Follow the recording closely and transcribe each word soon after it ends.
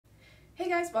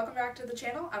guys, welcome back to the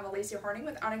channel. I'm Alicia Horning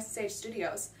with Onyx Sage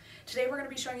Studios. Today we're going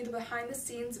to be showing you the behind the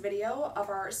scenes video of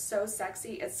our So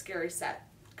Sexy It's Scary set.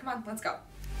 Come on, let's go.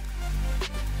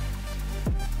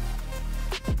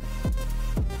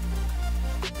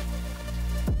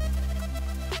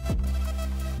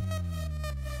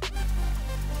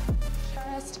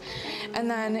 And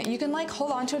then you can like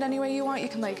hold on to it any way you want. You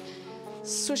can like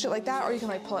swoosh it like that, or you can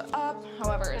like pull it up,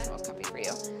 however is most comfy for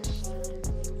you.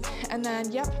 And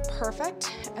then, yep,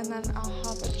 perfect. And then I'll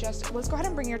help adjust. Let's go ahead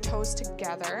and bring your toes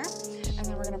together. And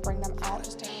then we're gonna bring them out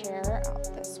just a hair out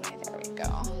this way. There we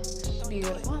go.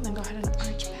 Beautiful. And then go ahead and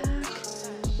arch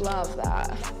back. Love that.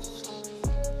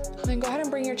 And then go ahead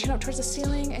and bring your chin up towards the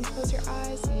ceiling and close your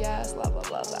eyes. Yes, love, love,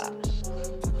 love that.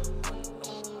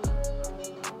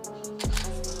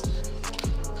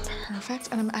 Perfect.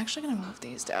 And I'm actually gonna move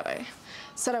these down. I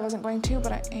said I wasn't going to,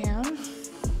 but I am.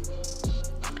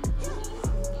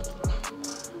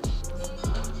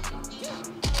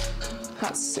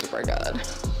 That's super good.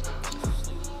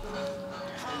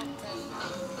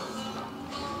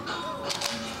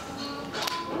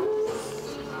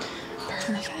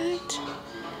 Perfect.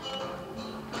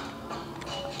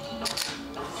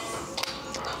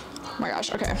 Oh my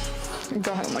gosh, okay.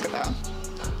 Go ahead and look at that.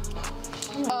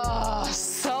 Oh,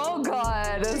 so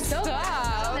good.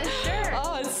 Stop.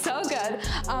 Oh, it's so good.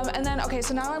 And then, okay,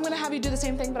 so now I'm gonna have you do the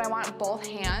same thing, but I want both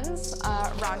hands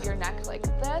around your neck like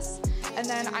this. And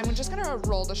then I'm just gonna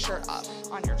roll the shirt up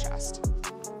on your chest.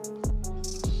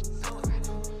 Go ahead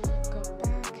and go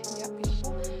back. Yep,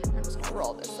 beautiful. And I'm just gonna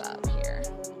roll this up here.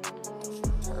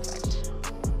 Perfect.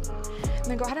 And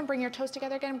then go ahead and bring your toes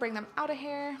together again. Bring them out a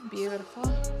hair. Beautiful.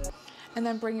 And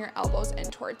then bring your elbows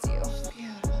in towards you.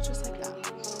 Beautiful, just like that.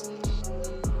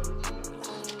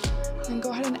 And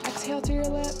go ahead and exhale through your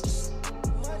lips.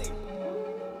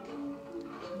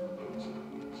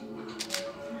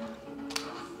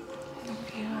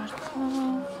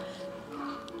 Beautiful.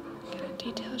 Get a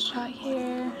detail shot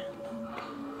here.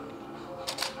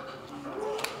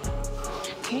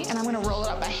 Okay, and I'm gonna roll it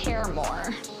up a hair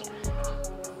more.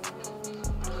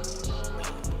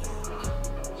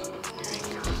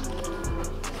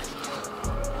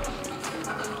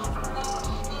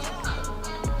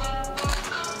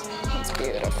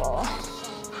 Beautiful.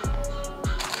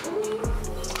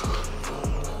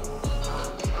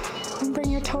 And bring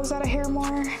your toes out a hair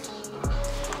more.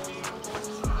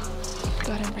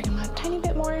 Go ahead and bring them out a tiny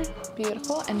bit more.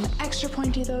 Beautiful. And extra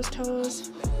pointy those toes.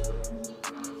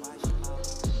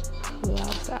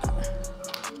 Love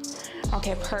that.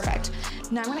 Okay, perfect.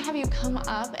 Now I'm gonna have you come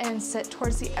up and sit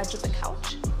towards the edge of the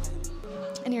couch.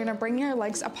 And you're gonna bring your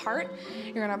legs apart.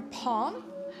 You're gonna palm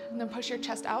and then push your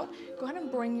chest out. Go ahead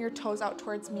and bring your toes out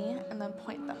towards me and then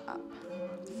point them up.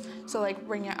 So like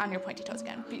bring it on your pointy toes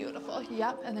again. Beautiful,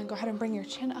 yep. And then go ahead and bring your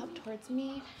chin up towards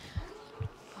me.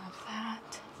 Love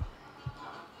that.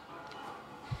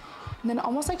 And then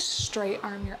almost like straight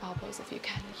arm your elbows if you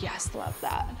can. Yes, love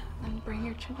that. And then bring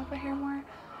your chin up a hair more.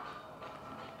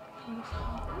 Beautiful.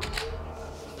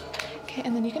 Okay,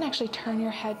 and then you can actually turn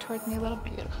your head towards me a little.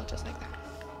 Beautiful, just like that.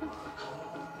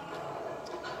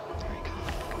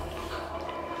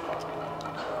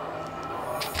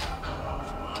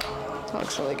 That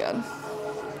looks really good.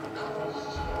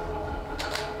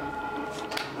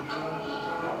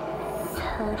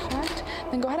 Perfect.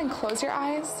 Then go ahead and close your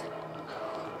eyes.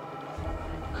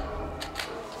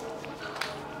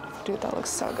 Dude, that looks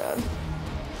so good.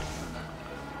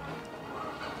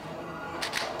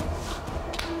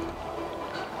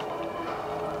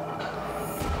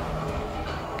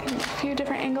 Okay, a few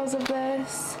different angles of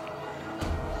this.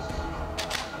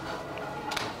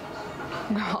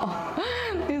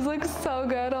 Oh, these look so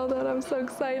good. Hold on, I'm so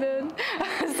excited.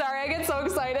 Sorry, I get so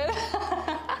excited. It's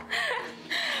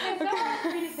so hard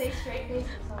for me to say straight face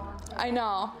for so long. I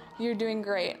know, you're doing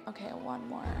great. Okay, one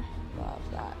more. Love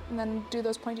that. And then do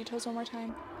those pointy toes one more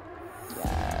time.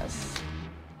 Yes.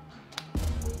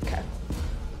 Okay.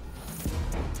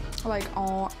 Like,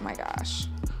 oh my gosh.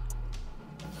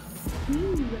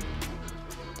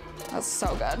 That's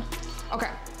so good. Okay,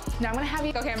 now I'm gonna have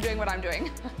you, okay, I'm doing what I'm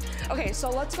doing. Okay, so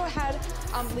let's go ahead,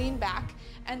 lean back,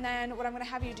 and then what I'm gonna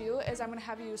have you do is I'm gonna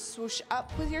have you swoosh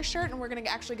up with your shirt and we're gonna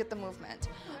actually get the movement.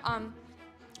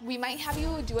 We might have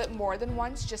you do it more than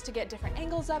once just to get different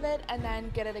angles of it and then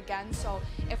get it again. So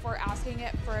if we're asking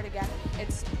it for it again,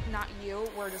 it's not you,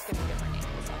 we're just getting different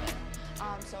angles of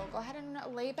it. So go ahead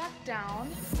and lay back down,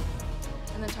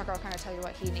 and then Tucker will kind of tell you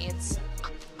what he needs.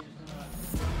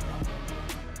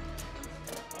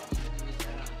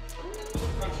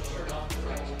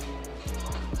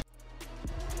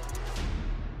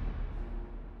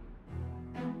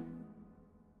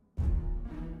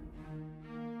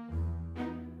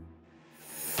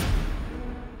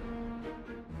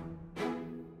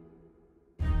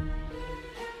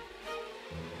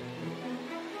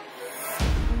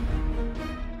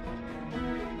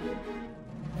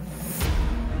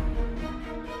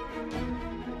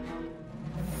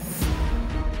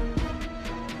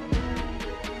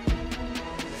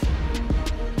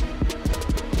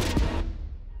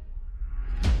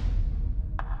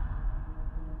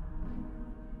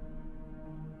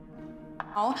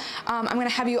 Now, I'm gonna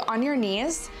have you on your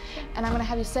knees and I'm gonna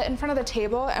have you sit in front of the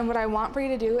table, and what I want for you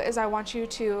to do is I want you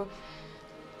to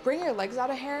bring your legs out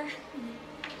of here.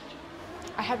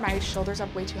 I had my shoulders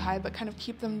up way too high, but kind of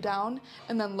keep them down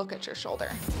and then look at your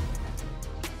shoulder.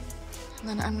 And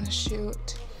then I'm gonna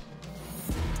shoot.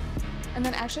 And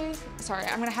then actually, sorry,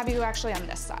 I'm gonna have you actually on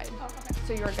this side. Oh, okay.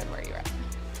 So you're good where you're at.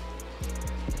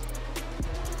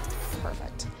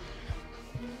 Perfect.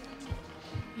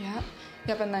 Yep.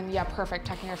 Yep, and then, yeah, perfect,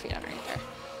 tucking your feet underneath there.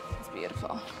 It's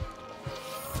beautiful.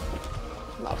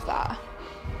 Love that.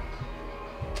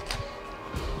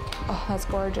 Oh, that's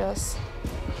gorgeous.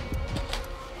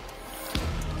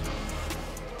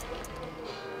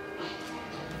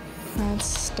 That's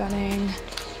stunning.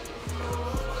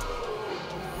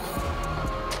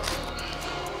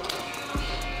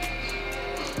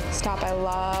 Stop, I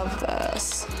love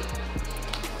this.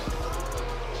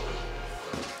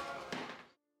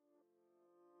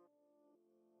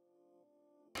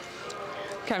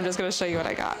 Okay, I'm just gonna show you what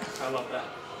I got. I love that.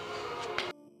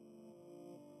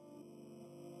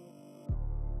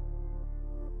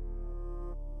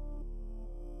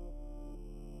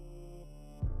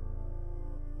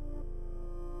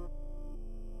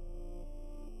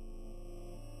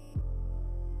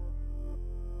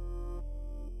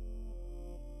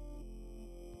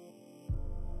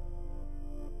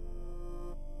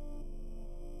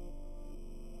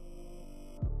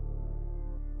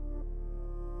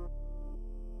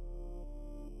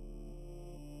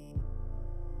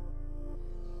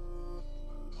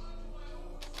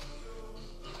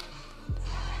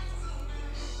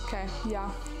 Okay, yeah,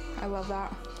 I love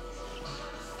that.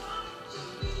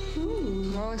 Ooh,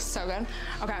 that looks so good.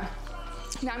 Okay,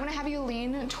 now I'm gonna have you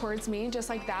lean towards me just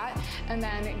like that, and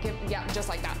then give, yeah, just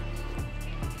like that.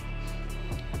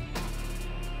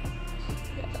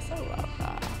 Yes, I love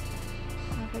that.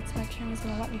 If my camera's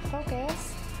gonna let me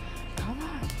focus. Come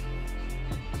on.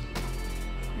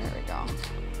 There we go.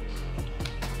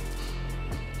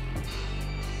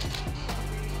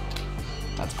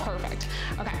 That's perfect.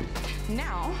 Okay,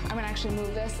 now I'm gonna actually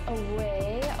move this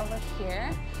away over here.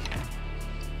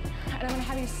 And I'm gonna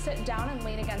have you sit down and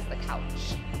lean against the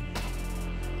couch.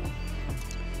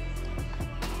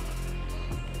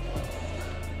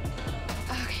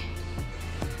 Okay,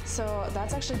 so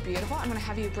that's actually beautiful. I'm gonna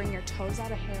have you bring your toes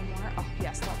out of here more. Oh,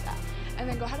 yes, love that. And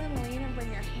then go ahead and lean and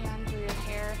bring your hand through your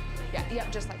hair. Yeah,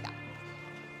 yep, just like that.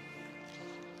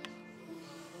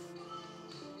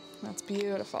 That's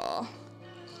beautiful.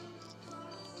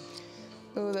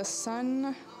 Oh, the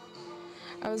sun.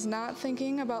 I was not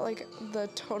thinking about like the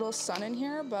total sun in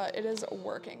here, but it is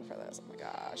working for this. Oh my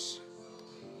gosh.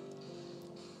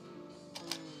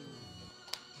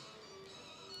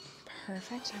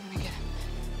 Perfect. I'm gonna get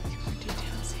a few more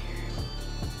details here.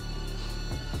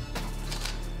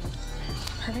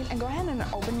 Perfect. And go ahead and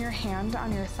open your hand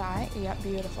on your thigh. Yep,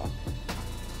 beautiful.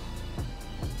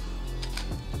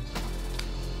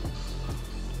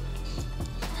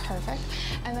 Perfect.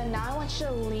 And then now I want you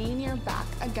to lean your back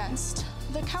against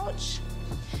the couch.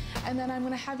 And then I'm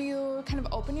gonna have you kind of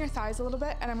open your thighs a little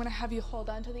bit, and I'm gonna have you hold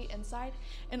on to the inside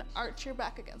and arch your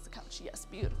back against the couch. Yes,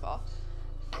 beautiful.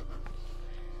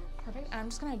 Perfect. And I'm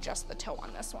just gonna adjust the toe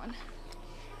on this one.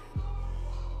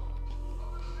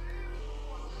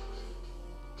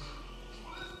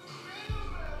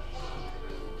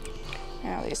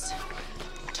 Now these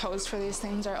toes for these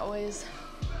things are always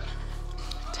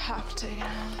tough to get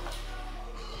on.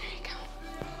 There you go.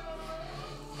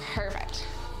 Perfect.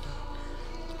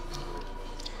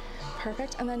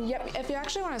 Perfect. And then, yep, if you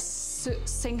actually want to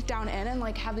sink down in and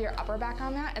like have your upper back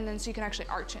on that, and then so you can actually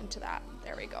arch into that.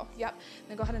 There we go. Yep.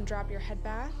 Then go ahead and drop your head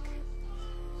back.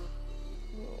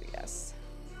 Oh, yes.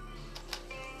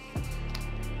 Perfect.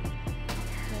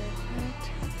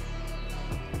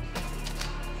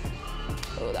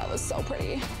 Oh, that was so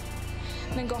pretty.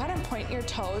 And then go ahead and point your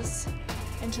toes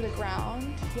into the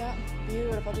ground. Yep,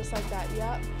 beautiful, just like that,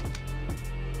 yep.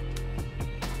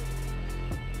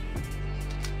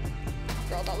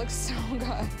 Girl, that looks so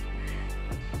good.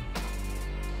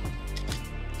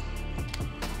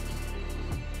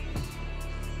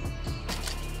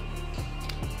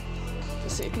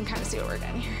 Just so you can kind of see what we're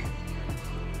doing here.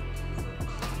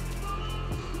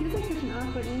 You're such an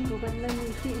awkward angle, but then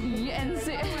you see. Yeah, and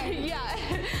see, yeah.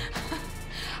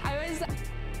 I was.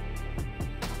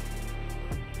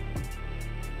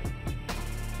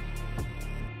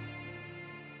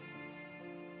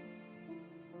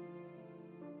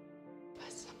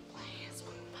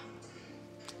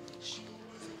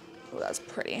 Oh, that's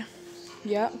pretty.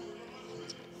 Yep.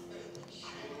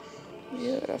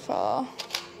 Beautiful.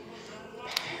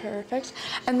 Perfect.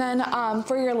 And then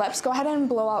for your lips, go ahead and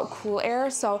blow out cool air.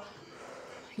 So,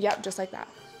 yep, just like that.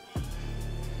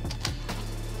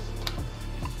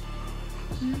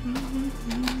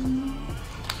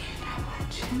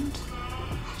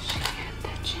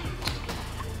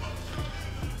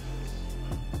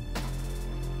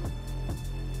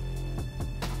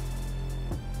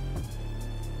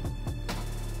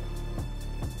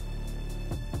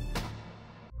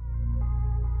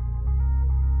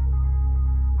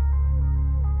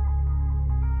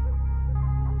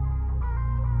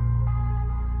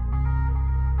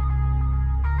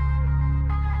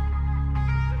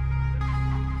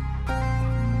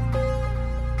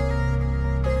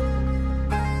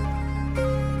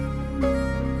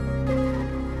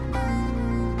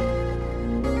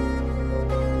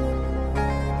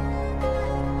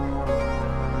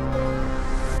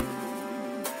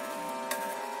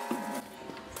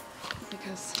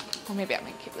 Well, maybe I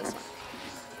might keep this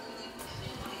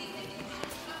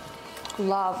one.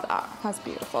 Love that. That's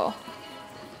beautiful.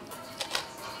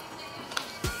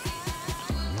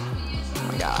 Oh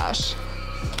my gosh.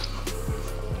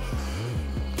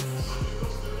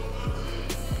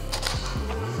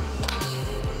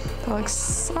 That looks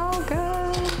so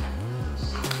good.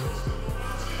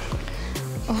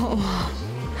 Oh,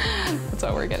 that's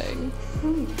what we're getting.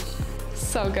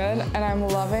 So good, and I'm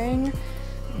loving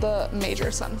the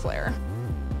major sun flare.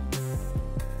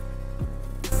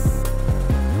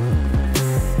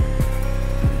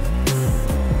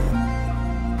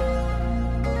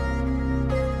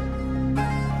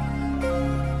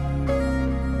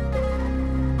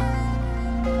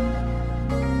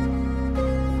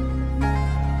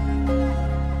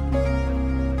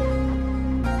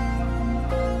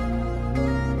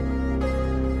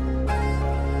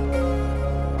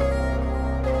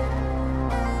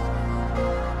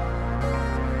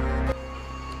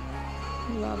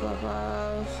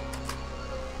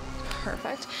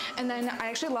 Perfect. And then I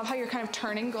actually love how you're kind of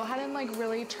turning. Go ahead and like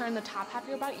really turn the top half of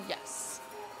your body. Yes.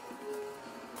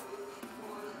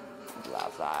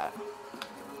 Love that.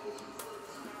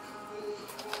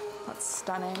 That's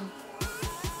stunning.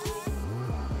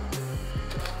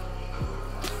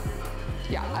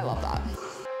 Yeah, I love that.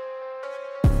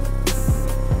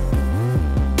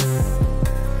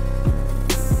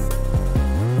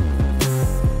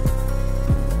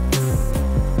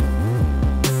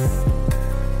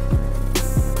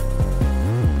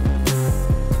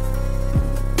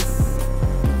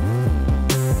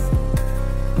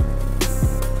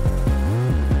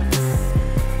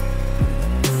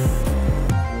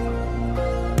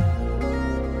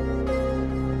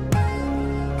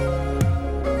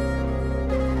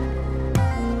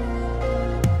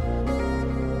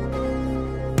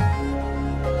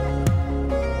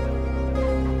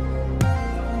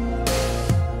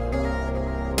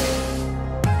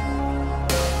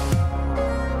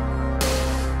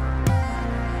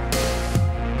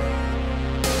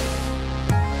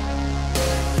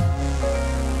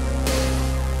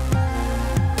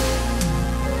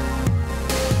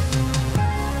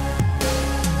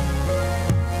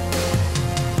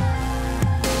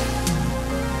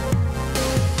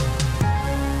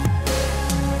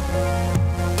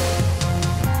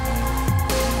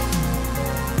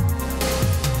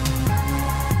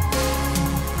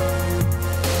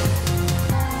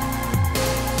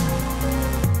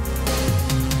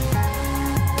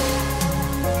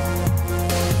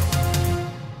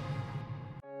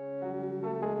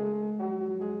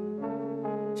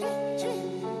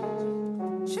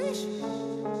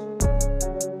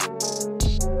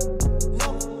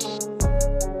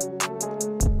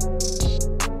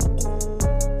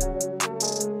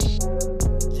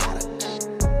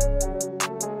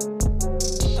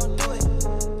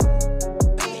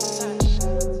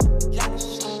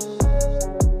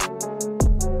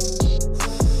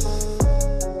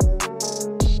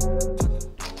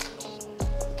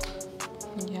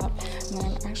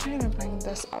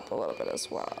 Up a little bit as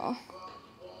well.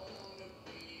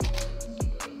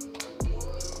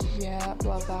 Yeah,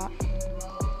 love that.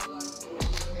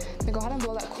 Then go ahead and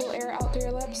blow that cool air out through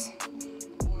your lips.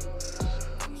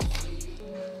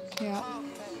 Yeah.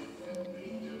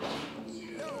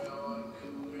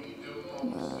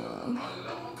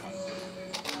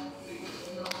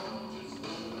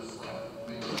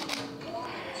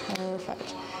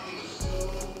 Perfect.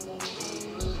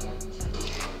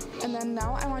 And then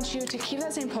now I want you to keep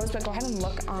that same pose, but go ahead and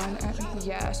look on at me.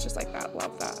 Yes, just like that.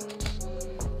 Love that.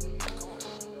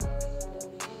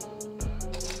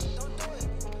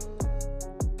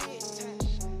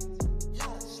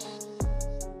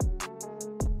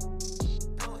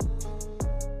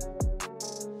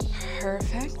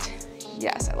 Perfect.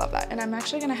 Yes, I love that. And I'm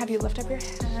actually gonna have you lift up your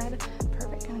head.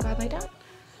 Perfect, gonna go ahead and lay down.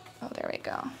 Oh, there we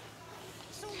go.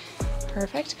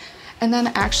 Perfect. And then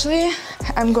actually,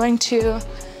 I'm going to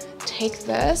take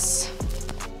this,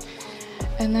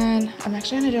 and then I'm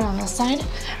actually gonna do it on this side.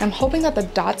 I'm hoping that the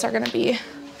dots are gonna be.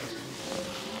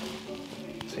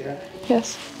 See that?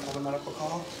 Yes. Have a medical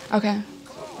call. Okay.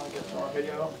 So if I get more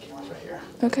video, the camera's right here.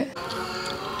 Okay.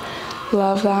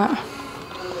 Love that.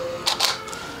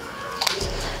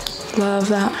 Love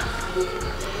that.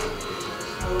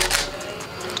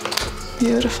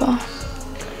 Beautiful.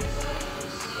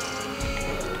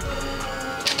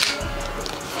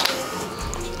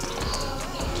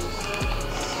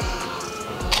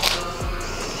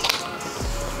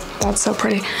 That's so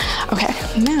pretty. Okay,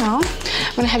 now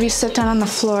I'm gonna have you sit down on the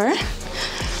floor,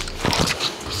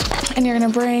 and you're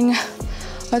gonna bring,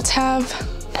 let's have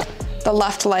the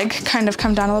left leg kind of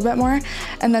come down a little bit more,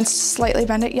 and then slightly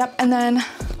bend it. Yep, and then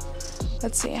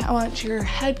let's see, I want your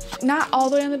head not all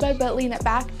the way on the bed, but lean it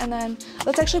back, and then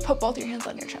let's actually put both your hands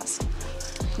on your chest.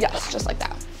 Yes, just like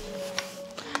that.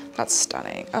 That's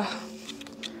stunning. Oh.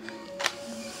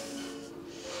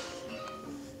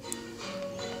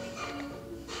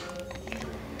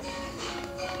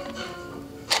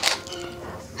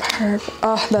 Perfect.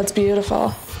 Oh, that's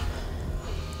beautiful.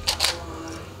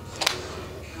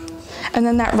 And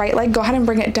then that right leg, go ahead and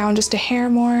bring it down just a hair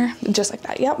more, just like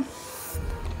that, yep.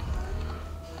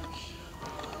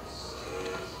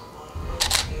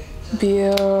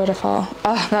 Beautiful.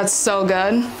 Oh, that's so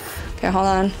good. Okay, hold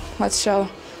on, let's show.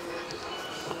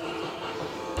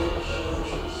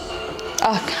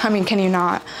 Oh, I mean, can you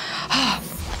not? Oh,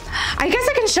 I guess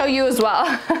I can show you as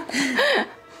well.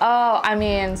 Oh, I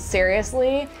mean,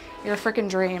 seriously, you're a freaking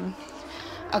dream.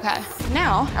 Okay,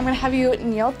 now I'm gonna have you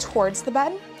kneel towards the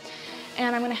bed,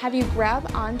 and I'm gonna have you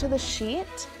grab onto the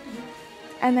sheet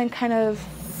and then kind of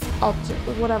alter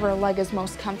whatever leg is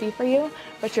most comfy for you,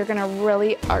 but you're gonna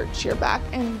really arch your back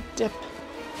and dip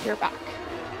your back.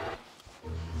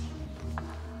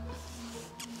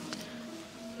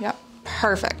 Yep,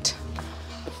 perfect.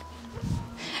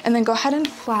 And then go ahead and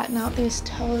flatten out these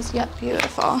toes. Yep,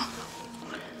 beautiful.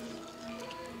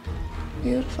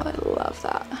 Beautiful, I love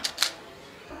that.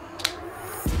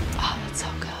 Oh, that's so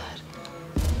good.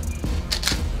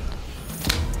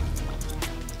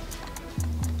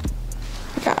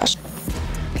 Oh my gosh.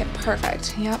 Okay,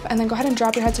 perfect. Yep, and then go ahead and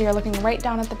drop your head so you're looking right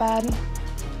down at the bed.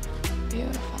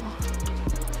 Beautiful.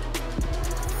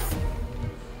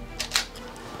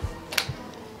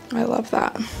 I love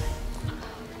that.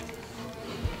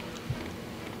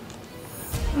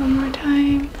 One more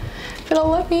time. If it'll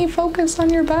let me focus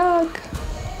on your back.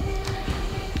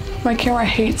 My camera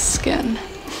hates skin.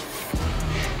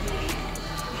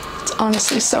 It's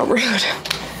honestly so rude.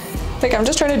 Like, I'm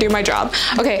just trying to do my job.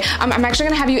 Okay, I'm actually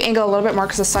gonna have you angle a little bit more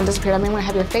because the sun disappeared. I'm gonna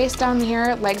have your face down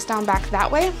here, legs down back that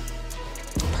way.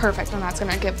 Perfect, and that's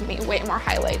gonna give me way more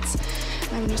highlights.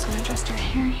 And I'm just gonna adjust your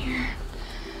hair here.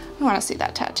 I wanna see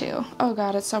that tattoo. Oh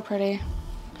God, it's so pretty.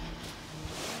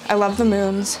 I love the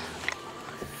moons.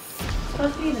 It's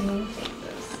supposed to be the moon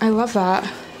phases. I love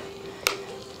that.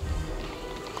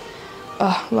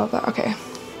 Oh, love that, okay.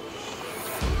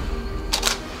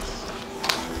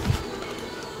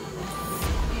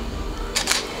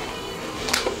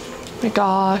 My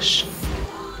gosh.